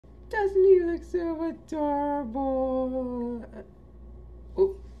Doesn't he look so adorable?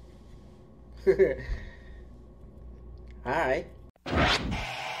 Oh. Hi.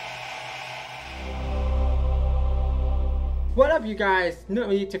 What up, you guys? No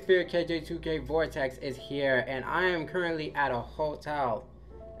need to fear, KJ2K Vortex is here, and I am currently at a hotel.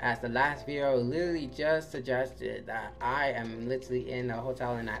 As the last video literally just suggested that I am literally in a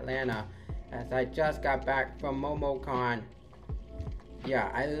hotel in Atlanta, as I just got back from Momocon.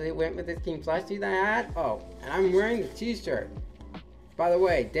 Yeah, I literally went with this King plushie that I had. Oh, and I'm wearing the t-shirt. By the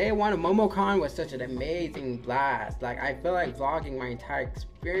way, day one of Momocon was such an amazing blast. Like, I feel like vlogging my entire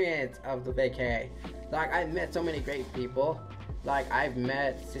experience of the vacay. Like, I met so many great people. Like, I've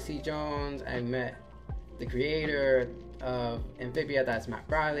met Sissy Jones, I met the creator of Amphibia, that's Matt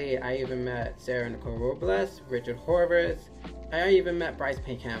Bradley. I even met Sarah Nicole Robles, Richard Horvitz. I even met Bryce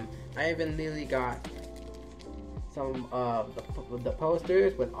Pinkham. I even literally got some of the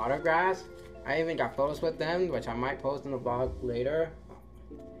posters with autographs. I even got photos with them, which I might post in the vlog later.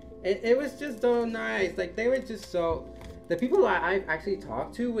 It was just so nice. Like, they were just so... The people that I've actually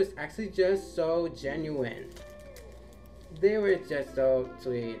talked to was actually just so genuine. They were just so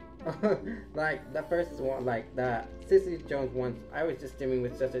sweet. Like, the first one, like, the Sissy Jones one, I was just stimming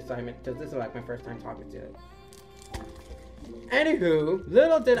with such excitement because this is like my first time talking to them. Anywho,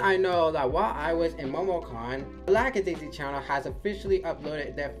 little did I know that while I was in Momocon, the Lackadaisy channel has officially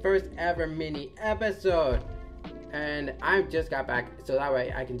uploaded their first ever mini episode. And I just got back, so that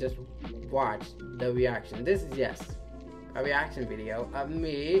way I can just watch the reaction. This is, yes, a reaction video of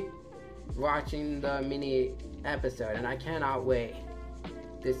me watching the mini episode. And I cannot wait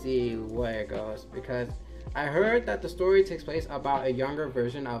to see where it goes, because I heard that the story takes place about a younger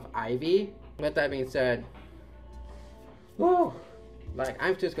version of Ivy. With that being said, whoa, like,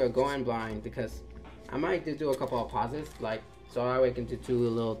 I'm just gonna go in blind because I might just do a couple of pauses, like, so that way I can do two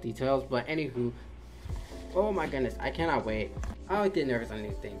little details. But anywho, oh my goodness, I cannot wait. I always get nervous on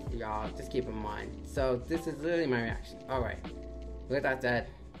these things, y'all, just keep in mind. So this is literally my reaction. Alright, with that said,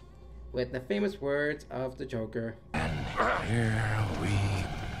 with the famous words of the Joker, and here we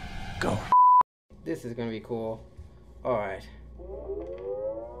go. This is gonna be cool. Alright.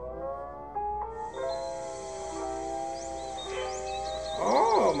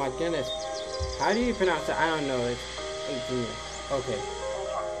 Oh my goodness. How do you pronounce it? I don't know. It's Ingenue. Okay.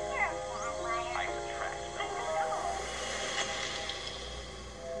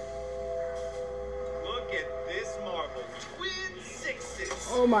 Look at this marble. Twin sixes.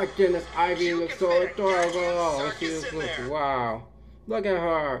 Oh my goodness. Ivy looks so adorable. She looks, wow. Look at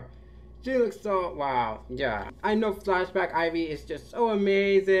her. She looks so, wow. Yeah. I know Flashback Ivy is just so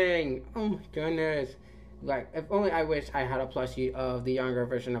amazing. Oh my goodness. Like, if only I wish I had a plushie of the younger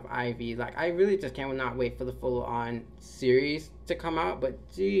version of Ivy. Like, I really just cannot wait for the full-on series to come out. But,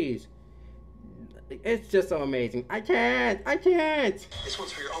 jeez. It's just so amazing. I can't. This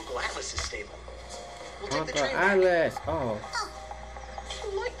one's for your Uncle Atlas's stable. We'll take the Uncle train Atlas. back. Oh. You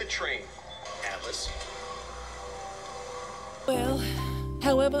like the train, Atlas. Well,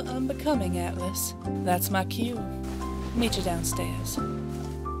 however unbecoming, Atlas. That's my cue. Meet you downstairs.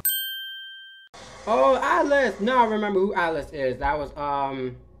 Oh, Atlas! No, I remember who Atlas is. That was,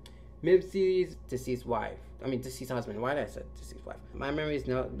 Mimsy's deceased wife. I mean, deceased husband. Why did I say deceased wife? My memory is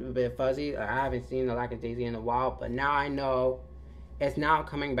a bit fuzzy. I haven't seen the Lackadaisy in a while, but now I know. It's now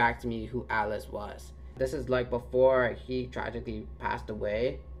coming back to me who Atlas was. This is like before he tragically passed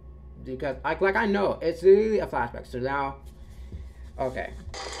away. Because, like I know, it's really a flashback. So now, okay.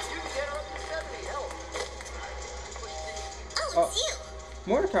 Oh, it's you.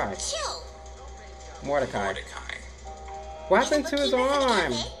 Mordecai. Chill. Mordecai. What happened to his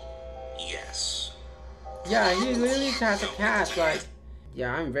arm? Yes. Yeah, he literally has a cast. Like,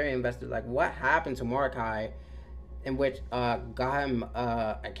 yeah, I'm very invested. Like, what happened to Mordecai, in which got him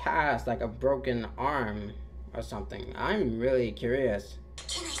a cast, like a broken arm or something? I'm really curious.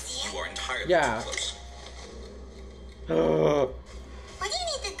 Can I see it? You are entirely Yeah. too close. What do you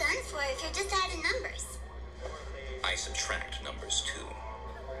need the gun for if you're just adding numbers? I subtract numbers too.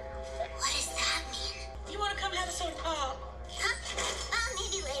 What does that mean? You want to come have a soda pop? Huh?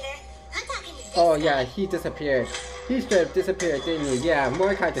 Maybe later. I'm talking to this Oh guy. yeah, he disappeared. He straight up disappeared, didn't he? Yeah,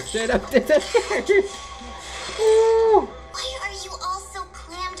 Mordecai just straight up disappeared. Ooh. Why are you all so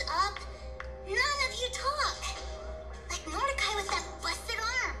clammed up? None of you talk. Like Mordecai with that busted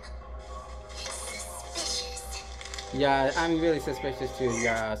arm. It's suspicious. Yeah, I'm really suspicious too.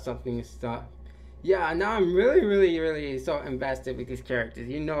 Yeah, something's up. Yeah, now I'm really so invested with these characters.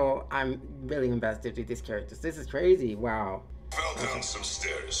 You know, I'm really invested with these characters. This is crazy. Wow. Fell down some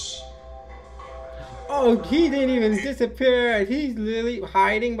stairs. Oh, he didn't even disappear. He's literally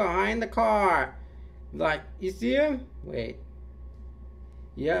hiding behind the car. Like, you see him? Wait.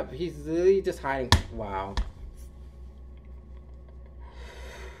 Yep, he's literally just hiding. Wow.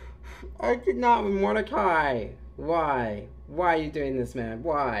 I could not with Mordecai. Why? Why are you doing this, man?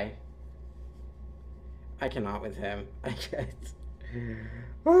 Why? I cannot with him. I can't.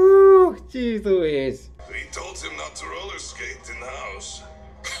 Oh, jeez Louise. We told him not to roller skate in the house.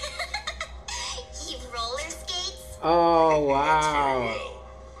 He roller skates? Oh, Not very wow.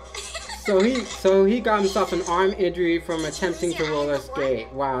 well. So he got himself an arm injury from attempting to roller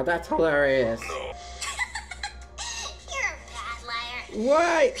skate. Wow, that's hilarious. No. You're a bad liar.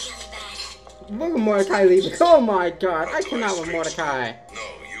 What? Really bad. Look at Mordecai leaving. Oh my god, I Not cannot twice, with stranger. Mordecai. No,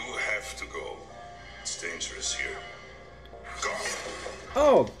 you have to go. It's dangerous here. Go.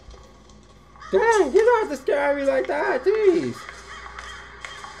 Oh. Dang, you don't have to scare me like that, jeez.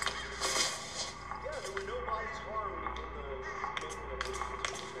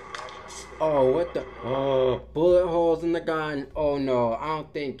 Oh, what the? Oh, bullet holes in the gun. Oh no, I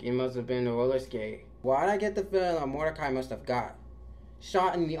don't think it must have been a roller skate. Why did I get the feeling that Mordecai must have got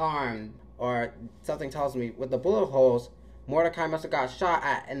shot in the arm? Or something tells me with the bullet holes, Mordecai must have got shot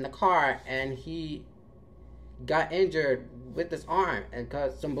at in the car and he got injured with his arm. And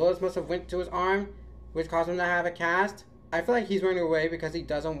because some bullets must have went to his arm, which caused him to have a cast. I feel like he's running away because he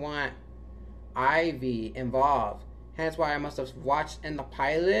doesn't want Ivy involved. Hence why I must have watched in the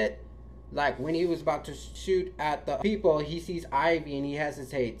pilot. Like, when he was about to shoot at the people, he sees Ivy and he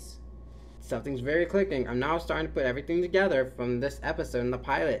hesitates. Something's very clicking. I'm now starting to put everything together from this episode in the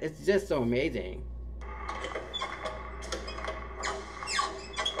pilot. It's just so amazing.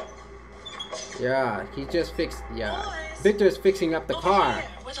 Yeah, he just fixed... Yeah. Boys, Victor's fixing up the over car. here,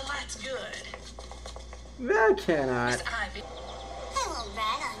 where the light's good. I cannot. Miss Ivy. I won't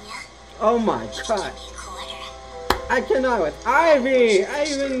rat on ya. Oh my Give god. me a quarter. I cannot with Ivy!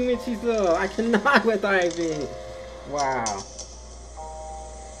 Even when she's little, I cannot with Ivy! Wow.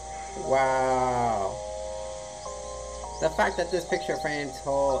 Wow. The fact that this picture frame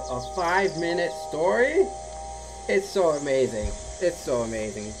told a 5-minute story? It's so amazing. It's so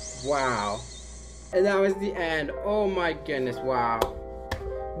amazing. Wow. And that was the end. Oh my goodness, wow.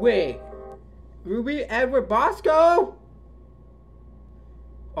 Wait. Ruby Edward Bosco?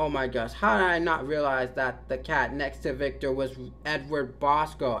 Oh my gosh, how did I not realize that the cat next to Victor was Edward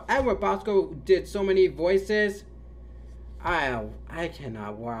Bosco? Edward Bosco did so many voices. I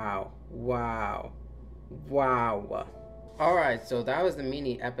cannot, wow, wow, wow. Alright, so that was the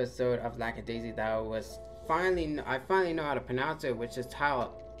mini episode of Lackadaisy that was I finally know how to pronounce it, which is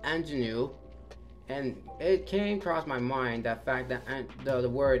how Ingenue. And it came across my mind that fact that the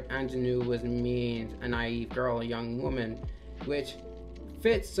word Ingenue means a naive girl, a young woman, which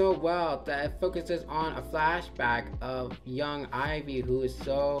fits so well that it focuses on a flashback of young Ivy, who is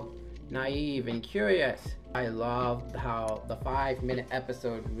so naive and curious. I love how the 5-minute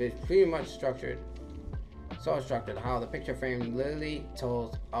episode was pretty much structured. So structured, how the picture frame literally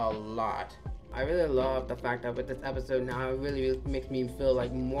tells a lot. I really love the fact that with this episode now, it really makes me feel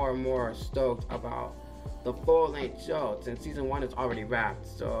like more and more stoked about the full-length show since season 1 is already wrapped.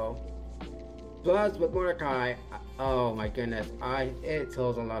 So, plus with Mordecai, oh my goodness, it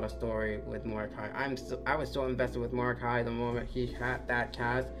tells a lot of story with Mordecai. I was so invested with Mordecai the moment he had that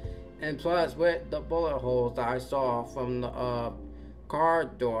cast, and plus with the bullet holes that I saw from the car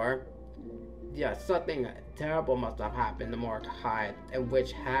door. Yeah, something terrible must have happened to Mordecai, and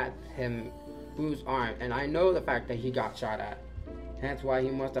which had him bruised arm, and I know the fact that he got shot at. Hence why he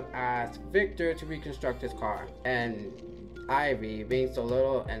must have asked Victor to reconstruct his car. And Ivy being so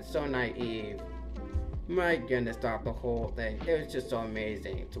little and so naive. My goodness, stop the whole thing. It was just so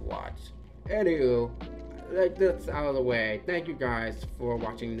amazing to watch. Anywho, like this out of the way. Thank you guys for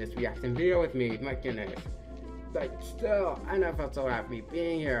watching this reaction video with me. My goodness. Like still, I never felt so happy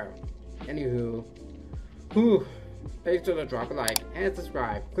being here. Anywho, whew. Make sure to drop a like and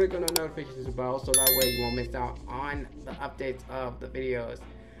subscribe. Click on the notifications bell so that way you won't miss out on the updates of the videos.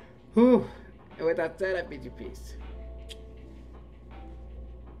 Whew. And with that said, I bid you peace.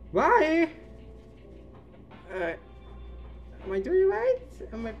 Bye! Am I doing right?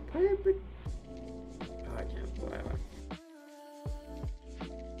 Am I playing